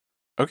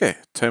Okay,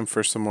 time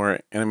for some more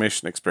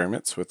animation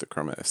experiments with the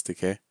Chroma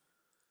SDK.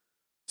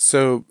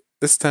 So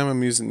this time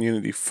I'm using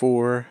Unity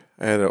 4.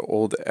 I had an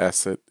old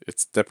asset,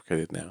 it's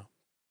deprecated now,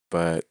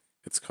 but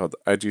it's called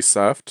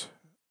IGSoft,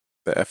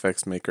 the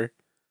FX maker.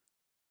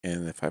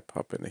 And if I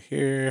pop into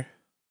here,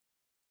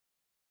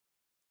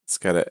 it's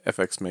got a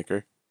FX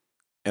maker.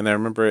 And I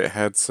remember it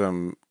had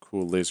some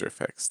cool laser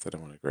effects that I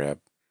want to grab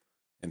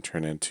and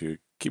turn into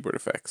keyboard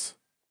effects.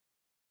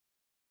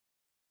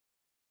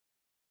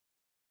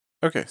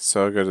 Okay,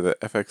 so I'll go to the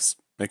FX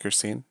maker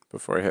scene.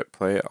 Before I hit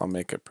play, I'll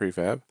make a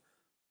prefab.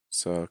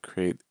 So I'll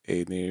create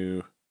a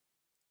new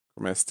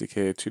Chroma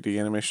SDK 2D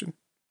animation.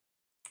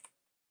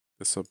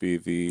 This will be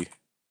the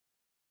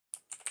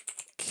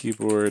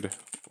keyboard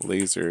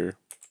laser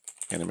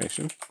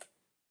animation.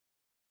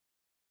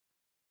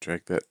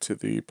 Drag that to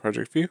the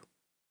project view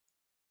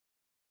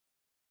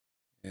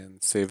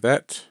and save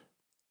that.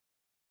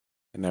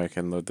 And now I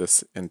can load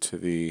this into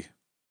the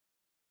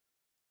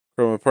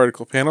Chroma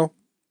particle panel.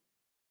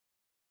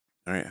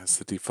 All right, has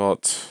the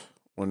default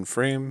one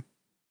frame.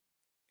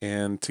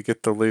 And to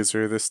get the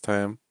laser this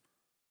time,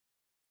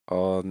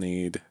 I'll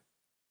need to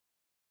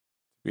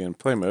be in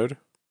play mode.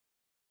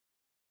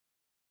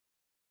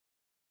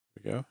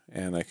 There we go.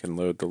 And I can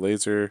load the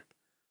laser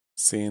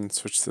scene,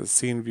 switch to the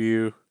scene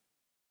view.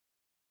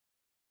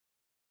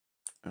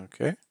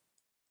 Okay.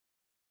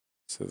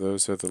 So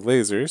those are the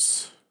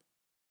lasers.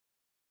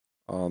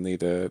 I'll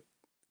need a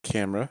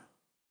camera.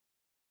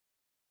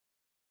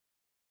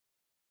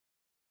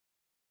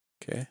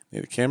 Okay,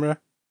 need a camera.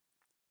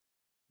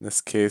 In this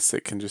case,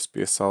 it can just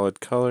be a solid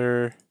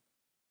color,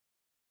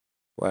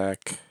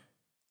 black.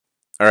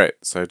 All right,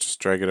 so I just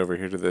drag it over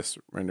here to this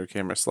render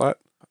camera slot.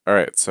 All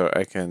right, so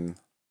I can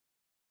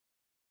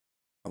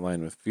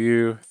align with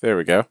view. There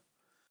we go.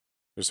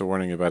 There's a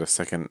warning about a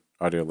second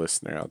audio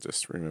listener. I'll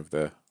just remove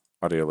the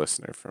audio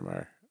listener from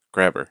our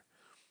grabber.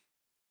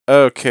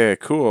 Okay,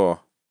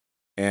 cool.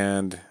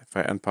 And if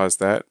I unpause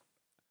that,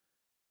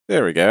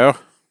 there we go.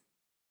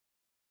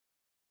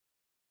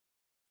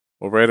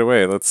 Well, right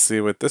away, let's see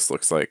what this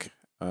looks like.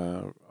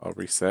 I'll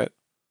reset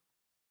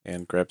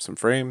and grab some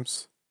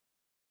frames.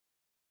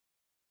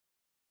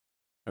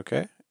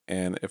 Okay,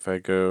 and if I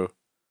go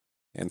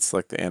and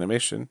select the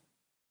animation,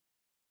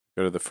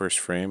 go to the first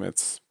frame,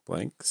 it's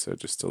blank, so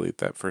just delete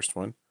that first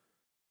one.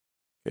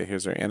 Okay,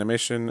 here's our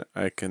animation.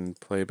 I can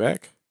play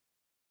back.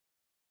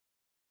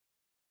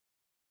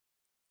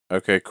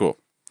 Okay, cool.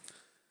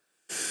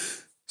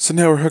 So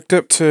now we're hooked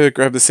up to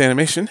grab this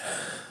animation,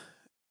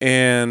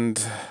 and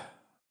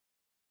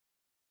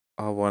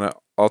I'll want to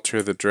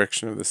alter the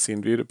direction of the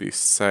scene view to be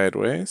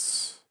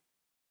sideways.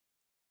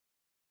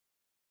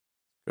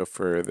 Go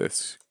for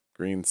this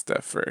green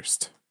stuff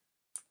first.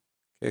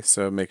 Okay,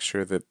 so make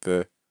sure that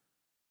the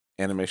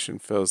animation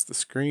fills the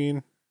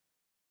screen.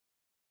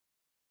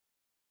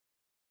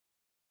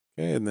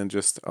 Okay, and then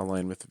just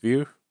align with the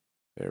view.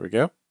 There we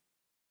go.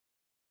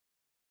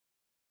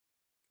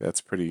 That's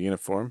pretty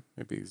uniform.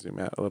 Maybe zoom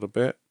out a little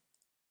bit.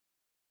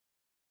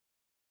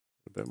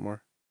 A bit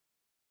more.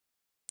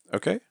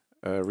 Okay,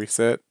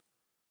 reset,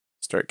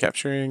 start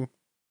capturing.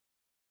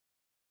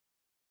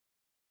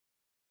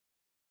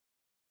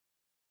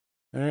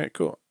 All right,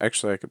 cool.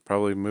 Actually, I could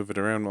probably move it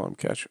around while I'm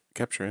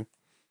capturing.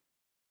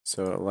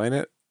 So align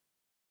it.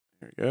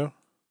 There we go.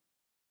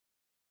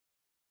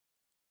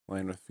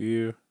 Align with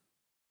view.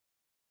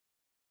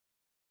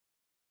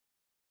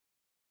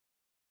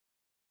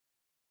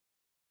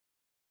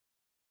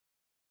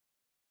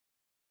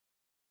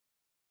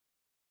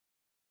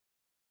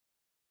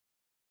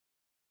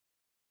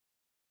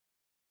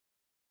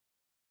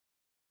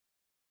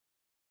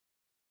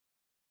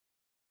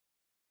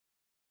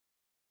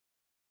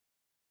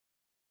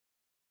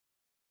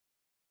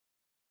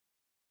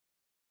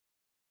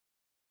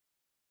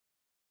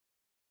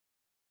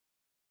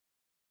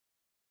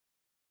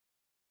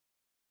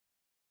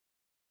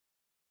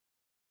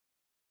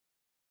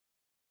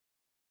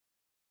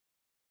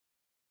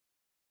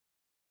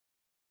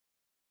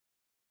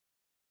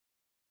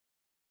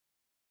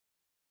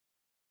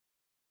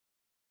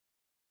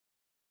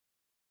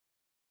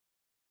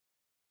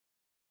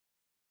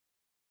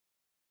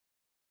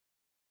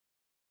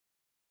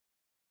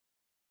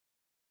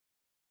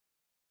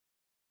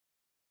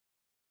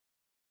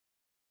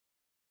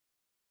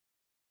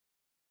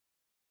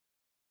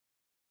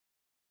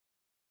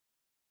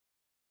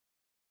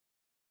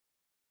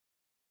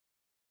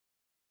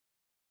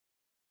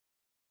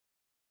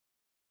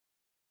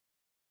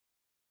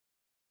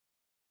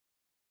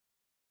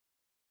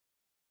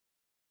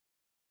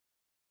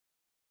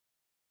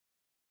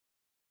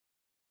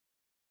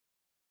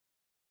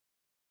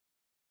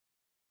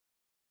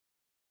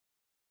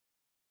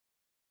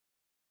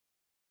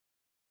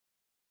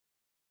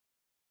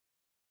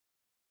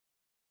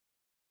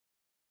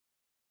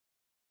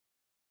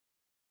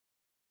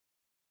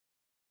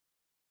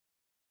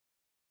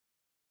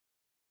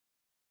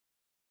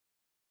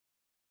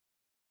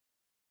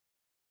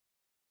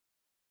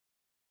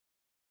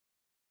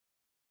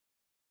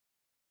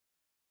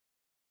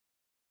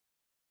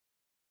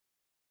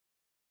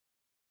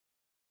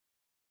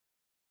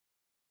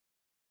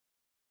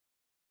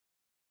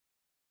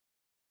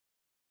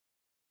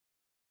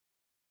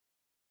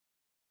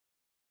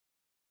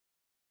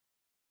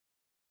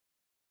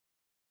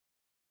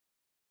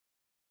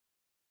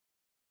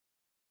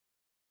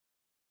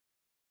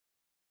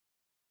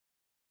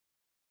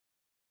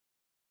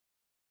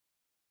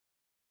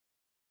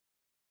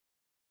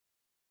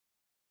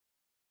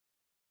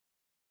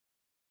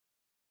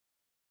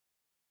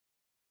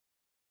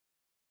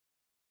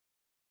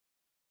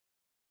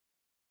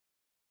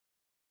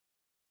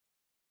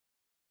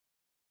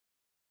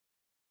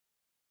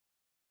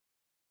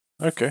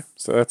 Okay,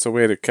 so that's a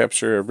way to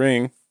capture a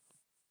ring.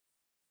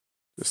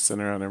 Just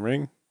center on a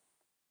ring.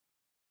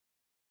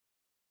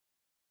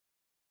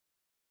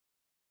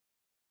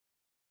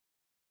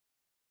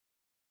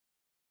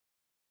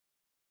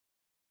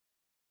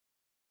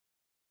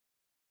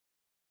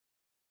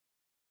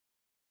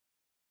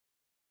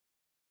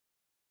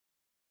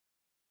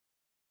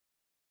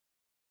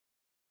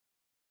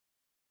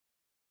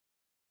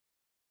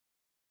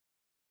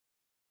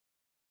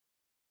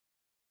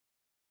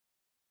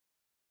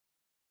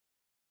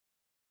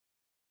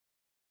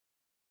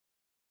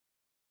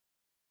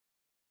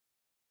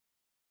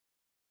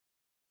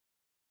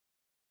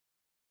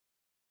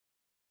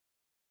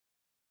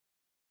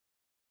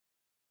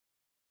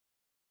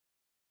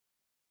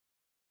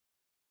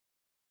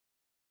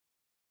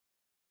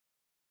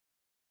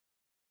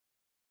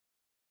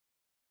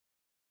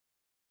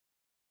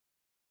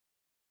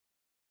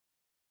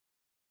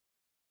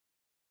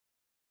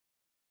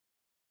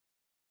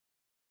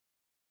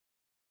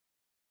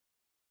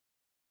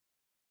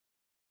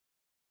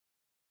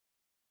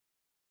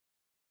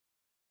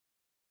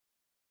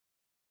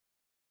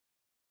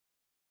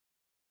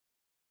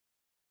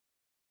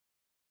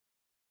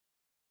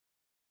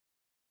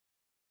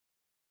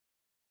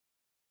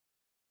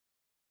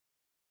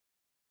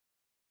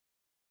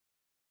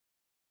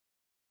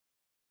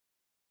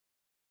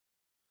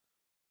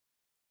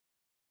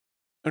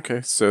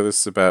 Okay, so this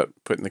is about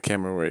putting the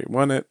camera where you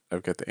want it.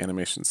 I've got the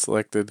animation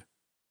selected,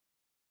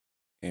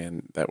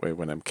 and that way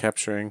when I'm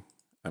capturing,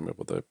 I'm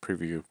able to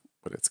preview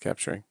what it's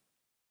capturing.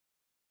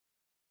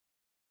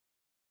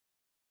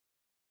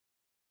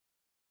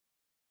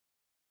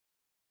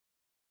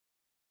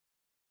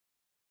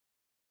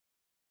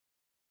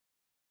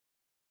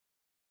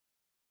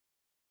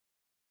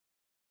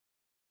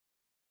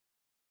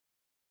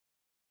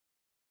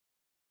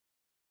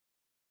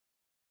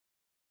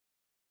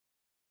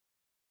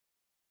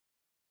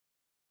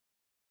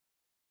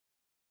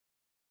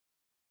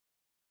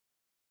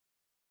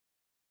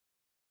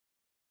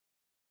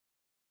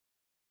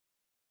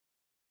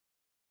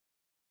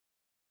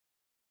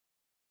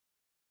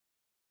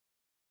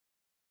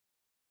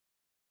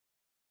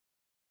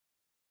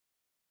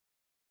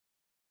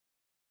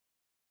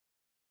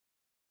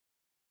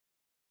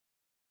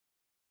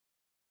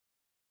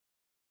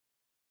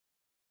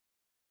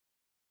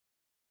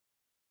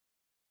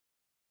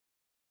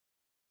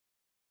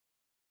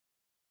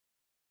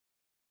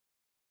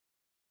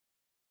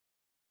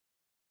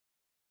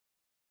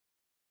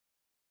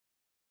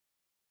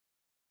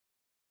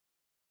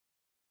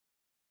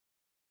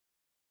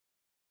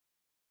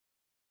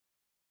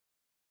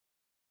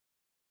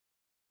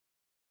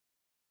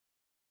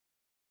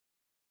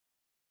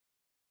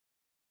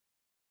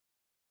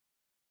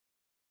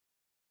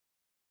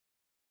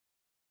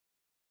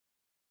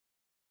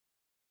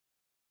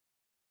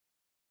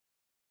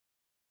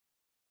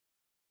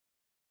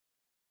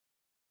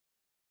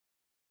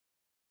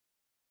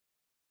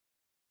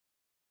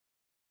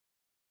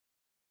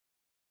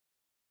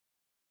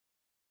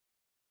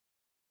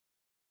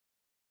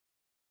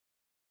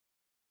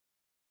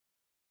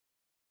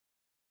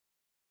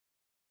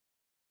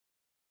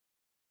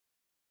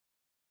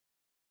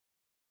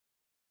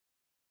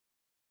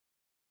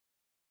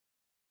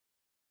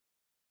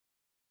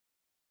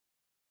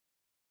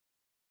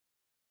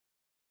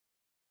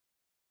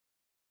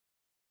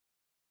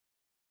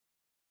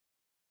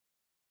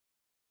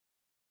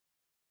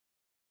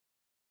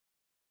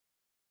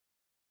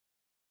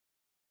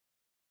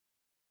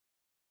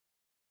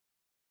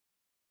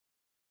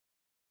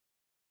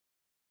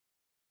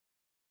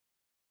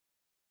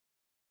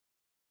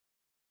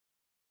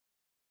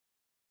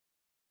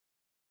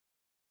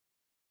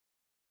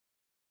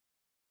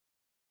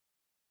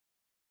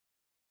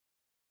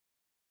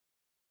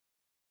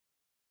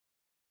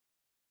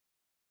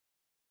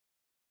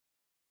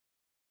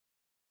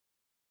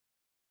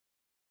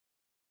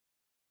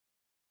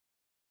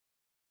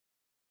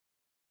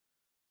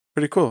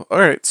 Pretty cool. All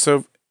right,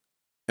 so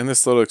in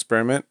this little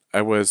experiment,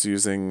 I was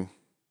using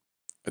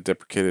a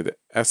deprecated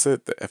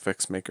asset, the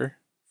FX Maker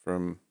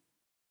from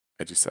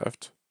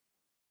IGSoft.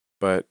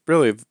 But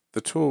really,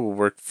 the tool will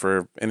work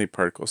for any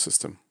particle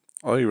system.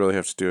 All you really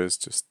have to do is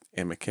just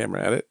aim a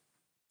camera at it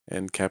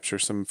and capture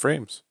some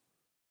frames.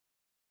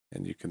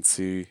 And you can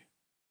see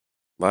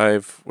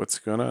live what's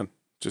going on.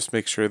 Just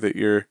make sure that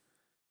your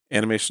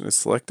animation is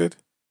selected.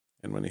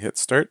 And when you hit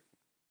start,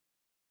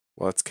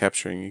 while it's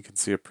capturing, you can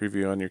see a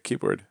preview on your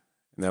keyboard.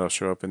 And that'll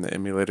show up in the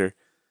emulator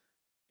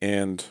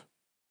and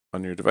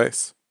on your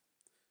device.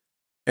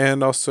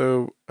 And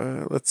also,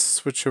 let's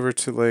switch over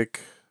to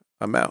like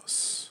a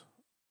mouse.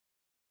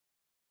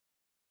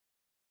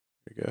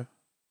 There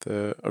we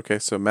go. Okay,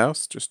 so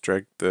mouse, just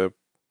drag the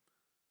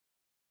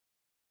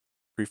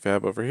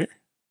prefab over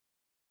here.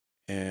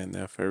 And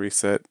now if I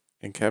reset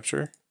and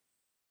capture,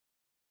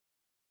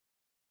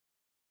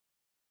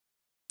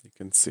 you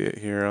can see it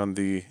here on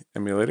the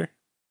emulator.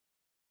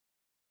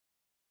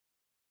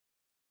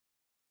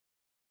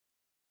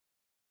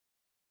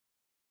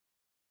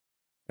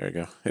 There we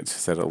go. It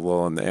just had a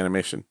lull in the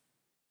animation.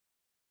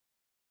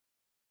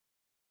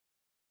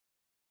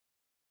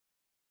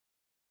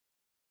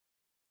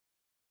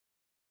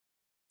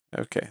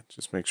 Okay,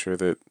 just make sure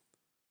that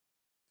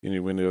you need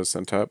Windows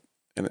on top.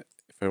 And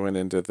if I went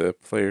into the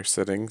player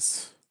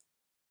settings,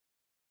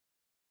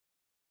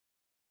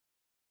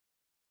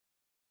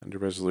 under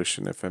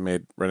resolution, if I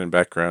made run in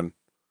background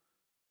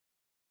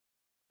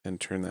and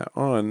turn that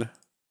on,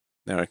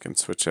 now I can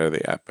switch out of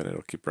the app and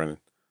it'll keep running.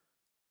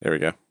 There we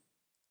go.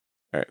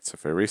 All right, so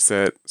if I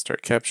reset,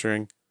 start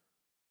capturing,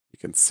 you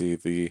can see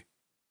the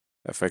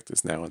effect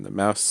is now in the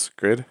mouse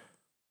grid.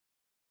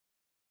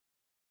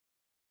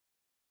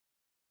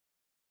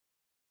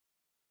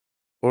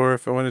 Or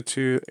if I wanted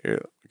to, I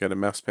got a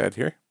mouse pad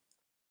here.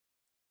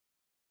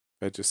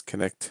 If I just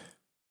connect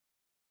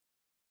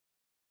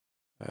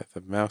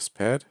the mouse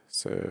pad,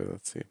 so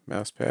let's see,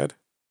 mouse pad.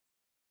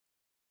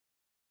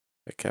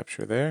 I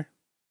capture there.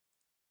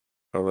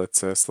 Oh, let's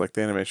select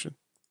the animation.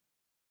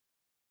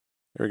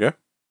 There we go.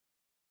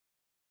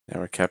 Now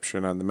we're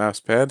capturing on the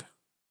mouse pad.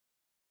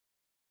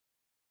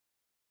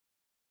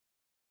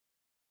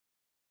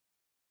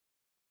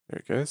 There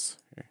it goes.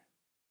 Here.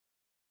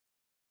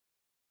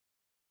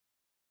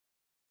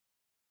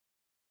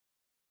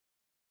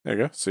 There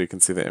you go. So you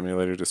can see the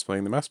emulator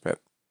displaying the mouse pad.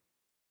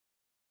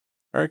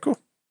 All right, cool.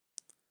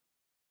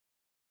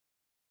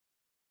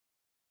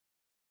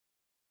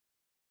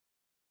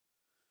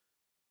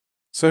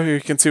 So here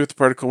you can see with the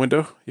particle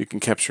window, you can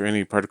capture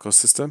any particle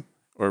system,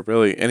 or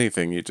really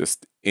anything you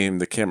just aim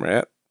the camera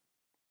at,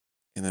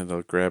 and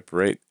it'll grab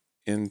right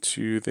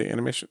into the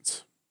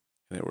animations.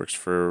 And it works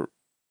for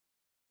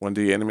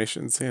 1D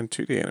animations and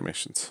 2D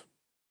animations.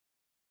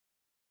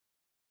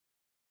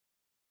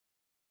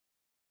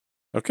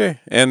 Okay,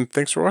 and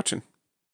thanks for watching.